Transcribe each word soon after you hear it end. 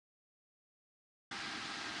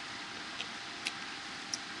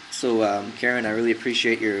So, Karen, I really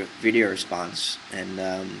appreciate your video response and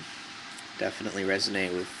definitely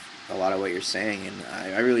resonate with a lot of what you're saying. And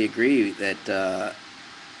I really agree that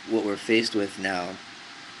what we're faced with now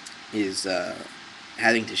is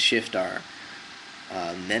having to shift our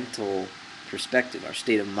mental perspective, our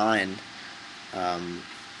state of mind, um,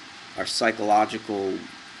 our psychological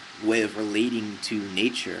way of relating to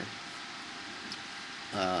nature.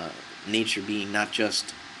 Uh, Nature being not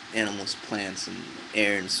just animals, plants, and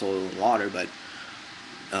air and soil and water, but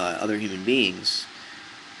other human beings.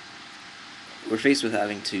 We're faced with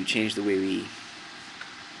having to change the way we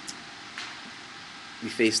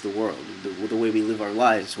face the world, the way we live our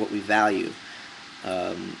lives, what we value,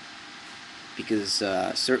 um, because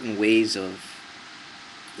certain ways of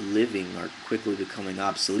living are quickly becoming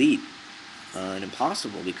obsolete and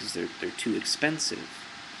impossible because they're too expensive.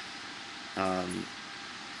 Um,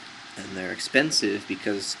 and they're expensive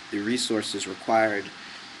because the resources required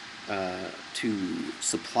to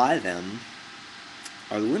supply them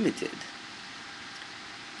are limited,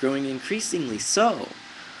 growing increasingly so.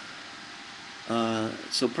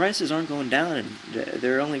 So prices aren't going down, and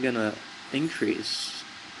they're only going to increase,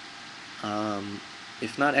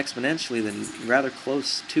 if not exponentially, then rather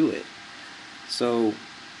close to it. So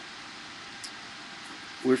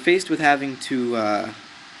we're faced with having to,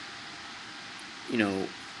 you know,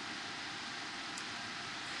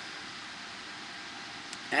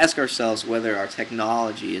 ask ourselves whether our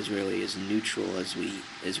technology is really as neutral as we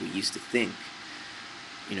used to think.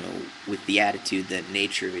 You know, with the attitude that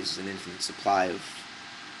nature is an infinite supply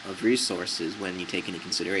of resources, when you take into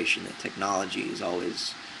consideration that technology is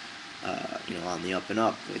always, on the up and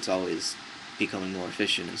up. It's always becoming more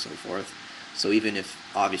efficient and so forth. So even if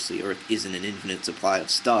obviously Earth isn't an infinite supply of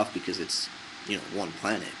stuff because it's one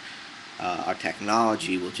planet, our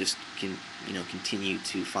technology will just continue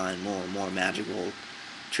to find more and more magical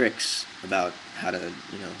tricks about how to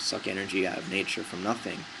suck energy out of nature from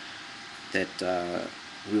nothing, that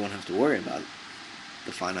we won't have to worry about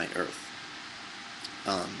the finite Earth.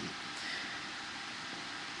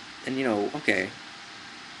 And okay,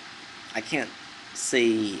 I can't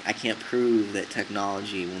prove that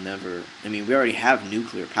technology will never. I mean, we already have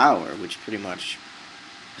nuclear power, which pretty much,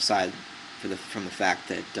 aside from the fact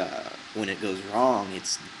that when it goes wrong,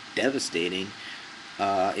 it's devastating.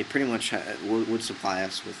 It pretty much would supply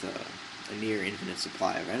us with a near infinite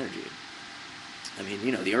supply of energy. I mean,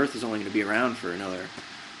 the Earth is only going to be around for another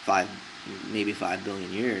maybe 5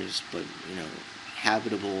 billion years, but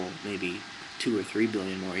habitable maybe 2 or 3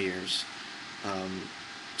 billion more years.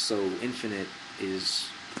 So infinite is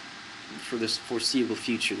for this foreseeable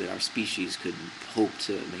future that our species could hope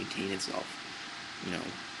to maintain itself.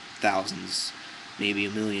 Thousands, maybe a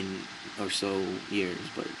million or so years,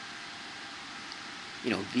 but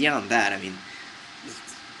beyond that, I mean,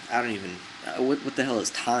 I don't even. What the hell is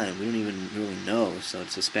time? We don't even really know. So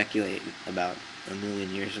to speculate about a million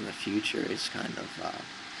years in the future is kind of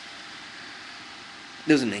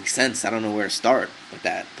doesn't make sense. I don't know where to start with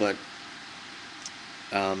that. But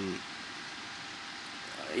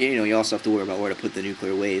you also have to worry about where to put the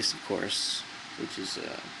nuclear waste, of course, which is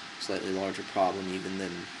a slightly larger problem even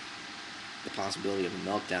than the possibility of a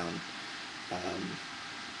meltdown.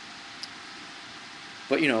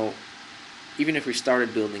 But even if we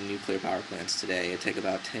started building nuclear power plants today, it'd take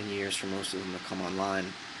about 10 years for most of them to come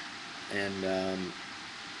online. And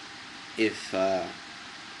if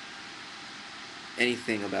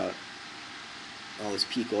anything about all this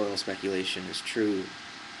peak oil speculation is true,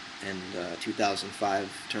 and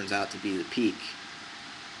 2005 turns out to be the peak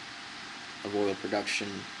of oil production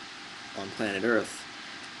on planet Earth,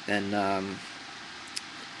 then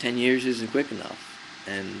 10 years isn't quick enough.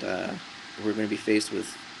 And we're going to be faced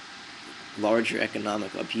with larger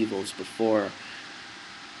economic upheavals before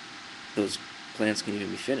those plants can even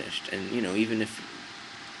be finished. And even if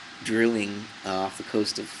drilling off the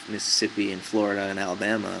coast of Mississippi and Florida and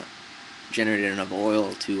Alabama generated enough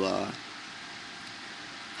oil to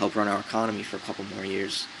help run our economy for a couple more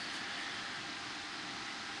years,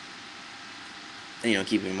 and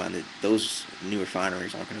keeping in mind that those new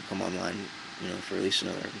refineries aren't going to come online for at least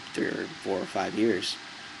another 3 or 4 or 5 years.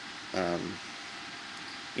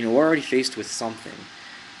 We're already faced with something,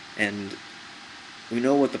 and we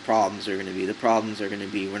know what the problems are going to be. The problems are going to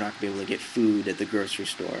be we're not going to be able to get food at the grocery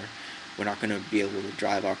store. We're not going to be able to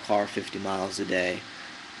drive our car 50 miles a day.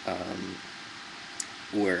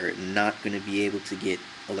 We're not going to be able to get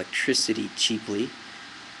electricity cheaply,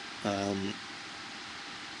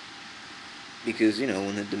 because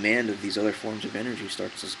when the demand of these other forms of energy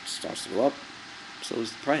starts to go up, so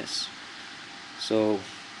is the price. So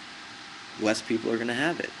less people are going to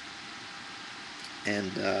have it.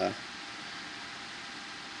 And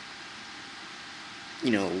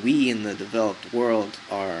we in the developed world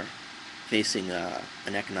are facing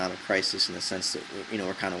an economic crisis in the sense that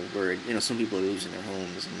we're kind of worried. Some people are losing their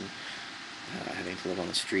homes and having to live on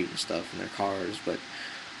the street and stuff in their cars, but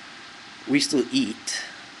we still eat.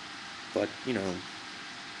 But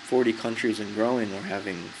 40 countries and growing are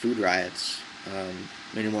having food riots.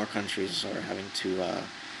 Many more countries are having to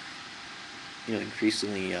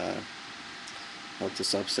increasingly help to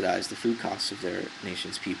subsidize the food costs of their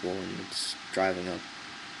nation's people, and it's driving up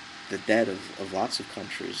the debt of lots of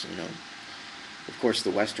countries. Of course,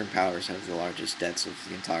 the Western powers have the largest debts of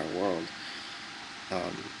the entire world.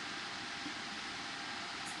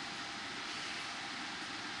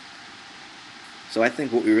 So I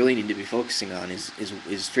think what we really need to be focusing on is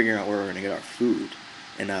figuring out where we're going to get our food.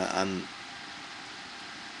 And I'm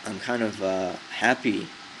kind of happy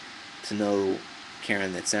to know,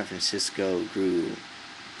 Karen, that San Francisco grew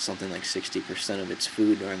something like 60% of its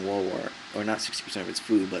food during World War, or not 60% of its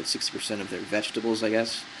food, but 60% of their vegetables, I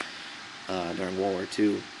guess, during World War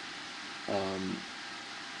II.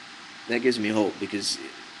 That gives me hope, because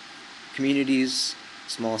communities,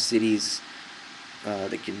 small cities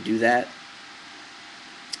that can do that,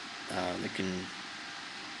 that can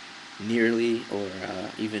nearly or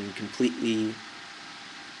even completely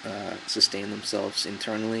sustain themselves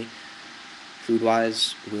internally,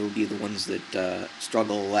 food-wise, will be the ones that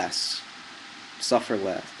struggle less, suffer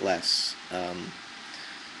less,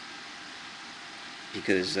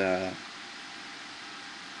 because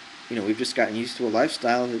we've just gotten used to a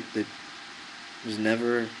lifestyle that was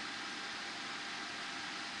never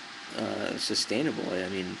sustainable. I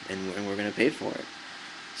mean, and we're going to pay for it.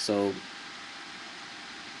 So,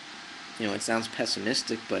 it sounds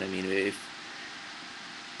pessimistic, but I mean, if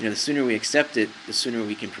the sooner we accept it, the sooner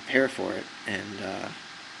we can prepare for it. And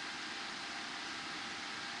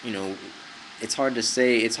it's hard to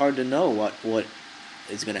say, it's hard to know what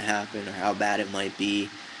is going to happen or how bad it might be,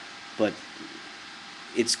 but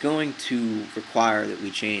it's going to require that we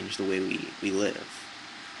change the way we live.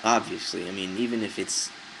 Obviously, I mean, even if it's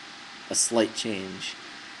a slight change,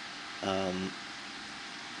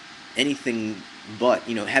 anything but,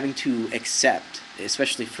 having to accept,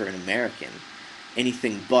 especially for an American,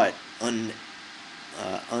 anything but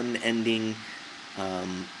unending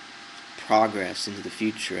progress into the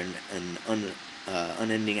future and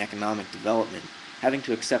unending economic development. Having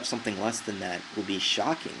to accept something less than that will be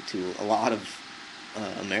shocking to a lot of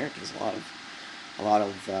Americans, a lot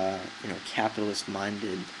of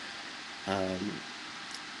capitalist-minded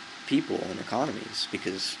people and economies,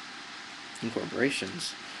 because in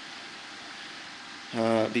corporations,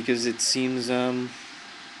 because it seems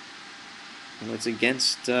it's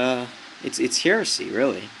against it's heresy,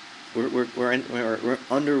 really. We're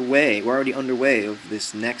underway. We're already underway of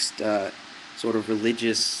this next sort of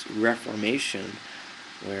religious reformation,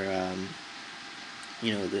 where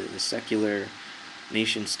the secular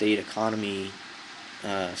nation-state economy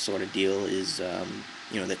sort of deal is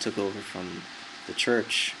that took over from the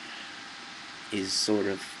church, is sort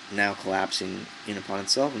of now collapsing in upon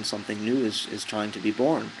itself, and something new is trying to be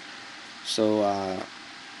born. So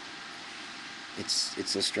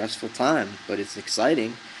it's a stressful time, but it's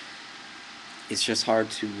exciting. It's just hard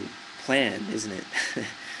to plan, isn't it?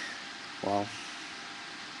 Well,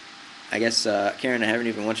 I guess, Karen, I haven't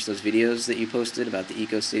even watched those videos that you posted about the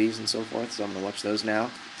eco-cities and so forth, so I'm going to watch those now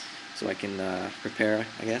so I can prepare,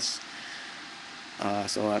 I guess.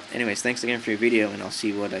 Anyways, thanks again for your video, and I'll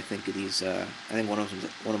see what I think of these. I think one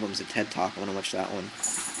of them's a TED Talk. I want to watch that one.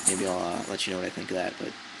 Maybe I'll let you know what I think of that.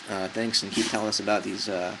 But thanks, and keep telling us about these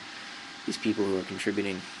people who are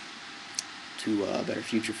contributing to a better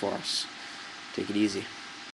future for us. Take it easy.